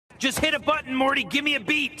Just hit a button, Morty. Give me a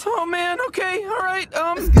beat. Oh man, okay, all right.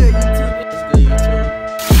 It's good, YouTube. It's good, YouTube.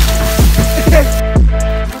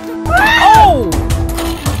 Oh!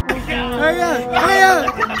 Hurry up! Hurry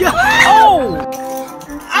up! Oh!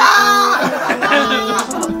 Ah!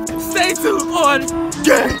 Stay tuned on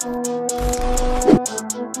game.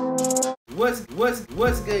 What's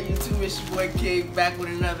good, YouTube? It's your boy King back with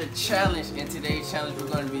another challenge. In today's challenge, we're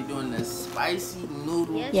going to be doing the spicy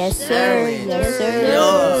noodle Yes, sir. challenge. Yes, sir.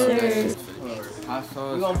 Yes,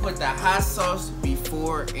 sir. We're going to put the hot sauce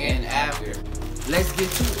before and after. Let's get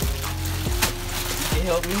to it. You can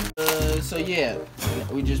help me? So yeah,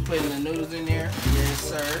 we just putting the noodles in there. Yes,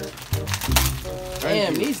 sir.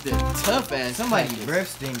 Damn, these the tough ass. Somebody breath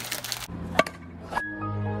stink.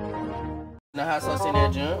 The hot sauce in there,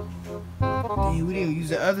 jump. Dang, we didn't use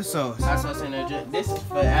the other sauce. Hot sauce in there, jump. This is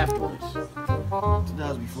for afterwards. That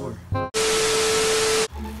was before. I'm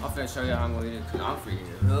finna show y'all how I'm gonna eat it because I'm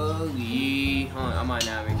freaking hungry. I might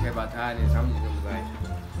not even care about the hotness. I'm just gonna be like,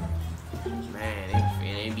 man, it's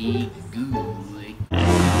finna be good.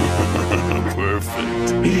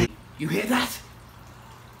 Perfect. You hear that?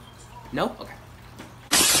 No? Okay.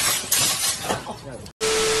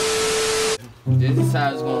 This is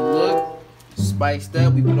how it's gonna look. Spiced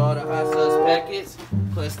up. We put all the hot sauce packets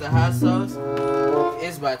plus the hot sauce.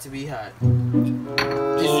 It's about to be hot.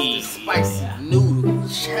 This is the spicy noodle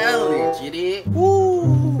challenge. You did?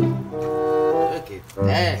 Woo! Look at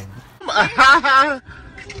that.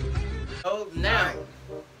 So now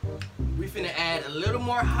we finna add a little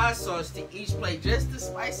more hot sauce to each plate just to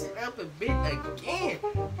spice it up a bit again.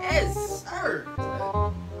 Yes, sir.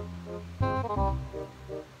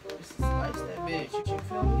 Spice that bitch. You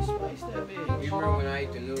feel me? Spice that bitch. You remember when I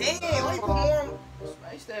ate the noodles? Damn, wait for more.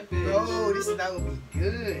 Spice that bitch. Bro, this is not gonna be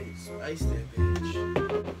good. Spice that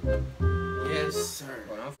bitch. Yes, sir.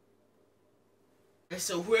 And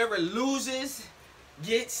so whoever loses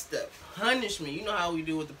gets the punishment. You know how we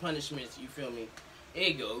do with the punishments, you feel me?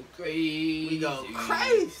 It go crazy. We go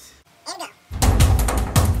crazy.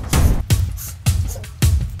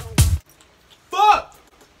 Fuck!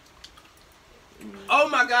 Oh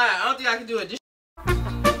my god, I don't think I can do it.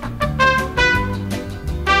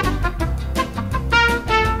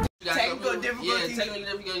 Technical difficulty. Yeah, technical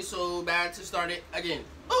difficulty, so bad to start it again.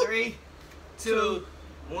 3, 2,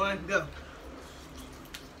 1, go.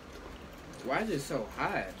 Why is it so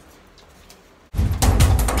hot?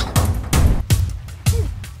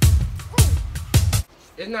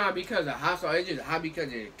 It's not because of hot sauce, it's just hot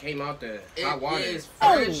because it came out the hot water. It is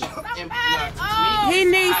fresh and not to me. He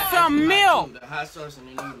needs some milk. The hot sauce and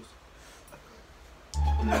the noodles.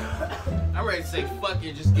 I'm ready to say fuck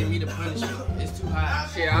it, just give me the punishment. It's too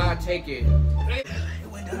hot. Shit, I'll take it. It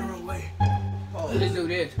went down the wrong way. Oh, let's do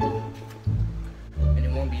this. And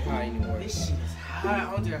it won't be hot anymore. This shit is hot.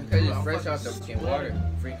 I don't think I can Because do it. it's I'm fresh fucking out the freaking sweating. water.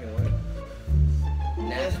 Freaking water.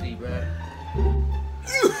 Nasty, bruh.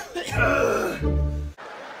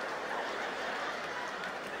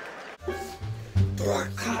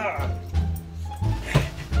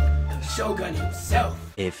 Shogun himself.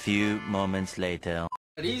 A few moments later.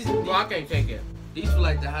 These, Bro, I can't take it. these feel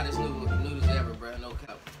like the hottest noodles ever, bro. No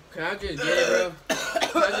cap. Can I just get it, bro?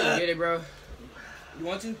 Can I just get it, bro? You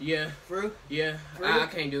want to? Yeah. For real? Yeah. For real? I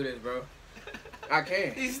can't do this, bro. I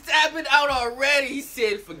can't. He's tapping out already. He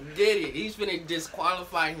said, forget it. He's finna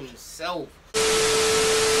disqualify himself.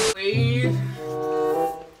 Please.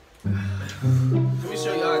 Let me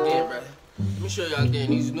show y'all again, bro. Let me show y'all again.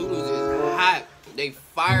 These noodles is hot. They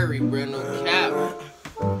fiery, bro. No cap.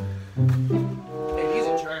 Hey, these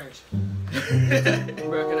are trash.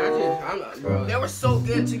 Bro, can I just... I'm not, bro. They were so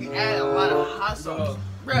good to add a lot of hot sauce.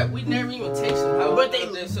 Bro, we never even taste them. But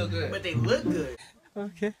they're so good. But they look good.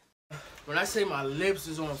 Okay. When I say my lips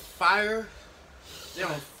is on fire, they're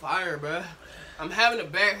on fire, bro. I'm having a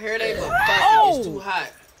bad hair day, but fuck it. It's too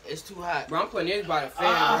hot. It's too hot. Bro, I'm putting this by the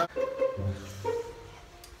fan, bro.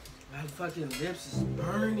 My fucking lips is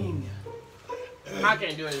burning. I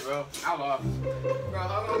can't do it, bro. I lost. Bro,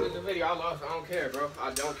 how long is the video? I lost. I don't care, bro.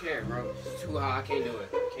 I don't care, bro. It's too hot. I can't do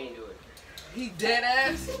it. Can't do it. He dead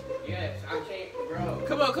ass? Yes, I can't, bro.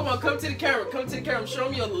 Come on, come on. Come to the camera. Come to the camera. Show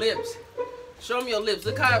me your lips. Show me your lips.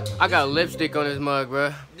 Look how I got lipstick on this mug,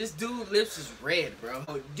 bro. this dude lips is red, bro.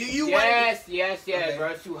 Do you want Yes, Okay. bro.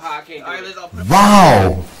 It's too hot. I can't do All right, it. let's all put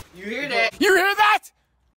Wow. You hear that? You hear that?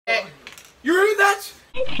 You hear that?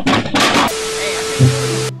 Hey, I can't do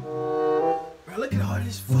it. Bro, look at all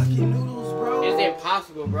this fucking noodles, bro. It's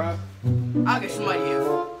impossible, bro. I'll get somebody here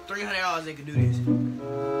for $300 they could do this.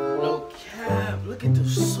 No cap. Look at the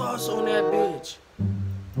sauce on that bitch.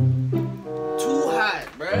 Too hot,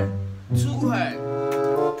 bruh. Too hot.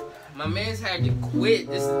 My man's had to quit.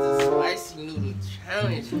 This is the spicy noodle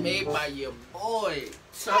challenge made by your boy.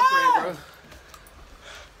 Suffering, bro.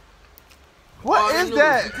 What is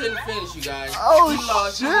that? He couldn't finish, you guys. Oh, he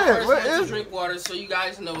lost. shit. He's the first What one to is drink water, so you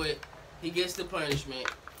guys know it. He gets the punishment.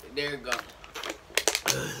 There you go. Bro,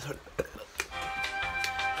 this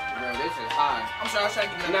is high. I'm sorry, I was trying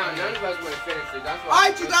to get None of us want to finish it. That's why.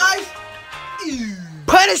 Alright, you guys.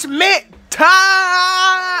 Punishment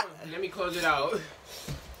time. Let me close it out.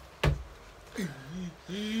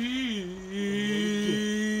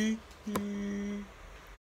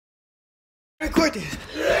 Record this.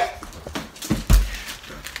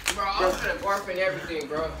 Bro, I'm gonna barf and everything,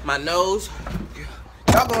 bro. my nose.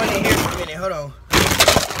 Y'all going in here for a minute. Hold on.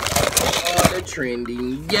 All the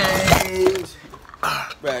trending games.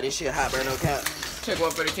 Bro, this shit hot, bro. No cap. Check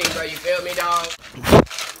one for the team, bro. You feel me, dog?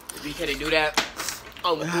 We couldn't do that.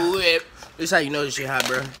 Oh, good. This how you know this shit hot,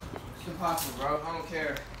 bro. It's impossible, bro. I don't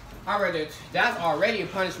care. I rather. That's already a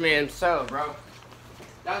punishment himself, bro.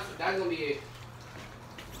 That's gonna be it.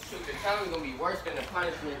 Shoot, the challenge gonna be worse than the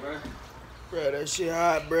punishment, bro. Bro, that shit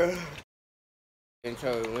hot, bro.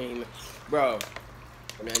 Intro, bro.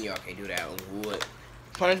 I mean, y'all can't do that on wood.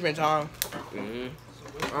 Punishment time.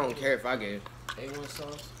 I don't care if I get it. A1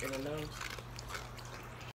 sauce in the nose.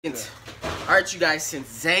 Alright, you guys, since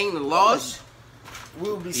Zane lost,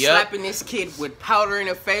 we'll be slapping this kid with powder in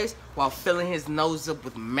the face while filling his nose up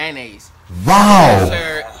with mayonnaise. Wow.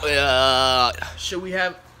 Sir, should we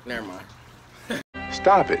have? Never mind.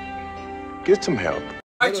 Stop it. Get some help.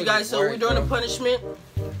 Alright, you guys, so we're doing a punishment.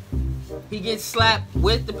 He gets slapped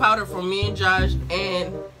with the powder from me and Josh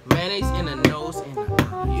and mayonnaise in the nose and the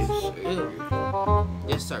eyes. Ew.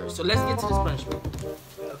 Yes, sir. So let's get to this punishment.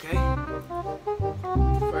 Okay.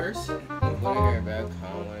 First, I'm gonna hear it back. I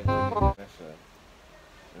don't wanna do it.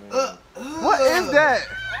 What is that?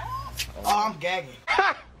 Oh, I'm gagging.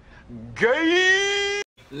 Gay.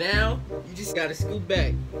 now you just gotta scoot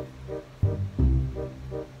back.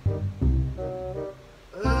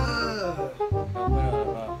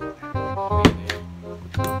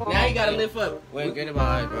 Now you gotta lift up. Wait, get it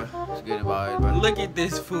behind, bro. Just get it behind, bro. Look at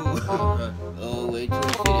this fool. Oh, wait till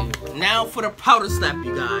you see it. Now for the powder slap,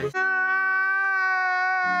 you guys.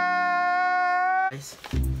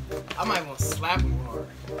 I might want to slap him hard.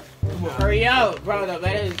 Hurry up, bro. The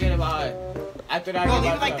better is get it behind. After that, Bro, get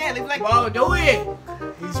leave it back like up. that. Leave it like Bro, do it.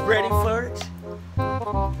 He's ready first.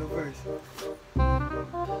 Go first.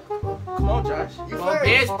 Come on, Josh. You Come on, first.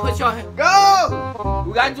 bitch. Put your hand. Go!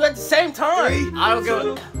 We gotta do it at the same time. 3, I don't give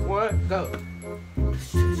a. One, go.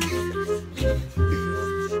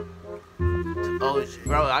 Oh,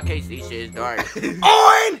 bro, I can't see shit. It's dark.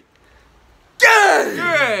 On! Done!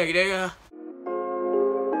 Good, nigga.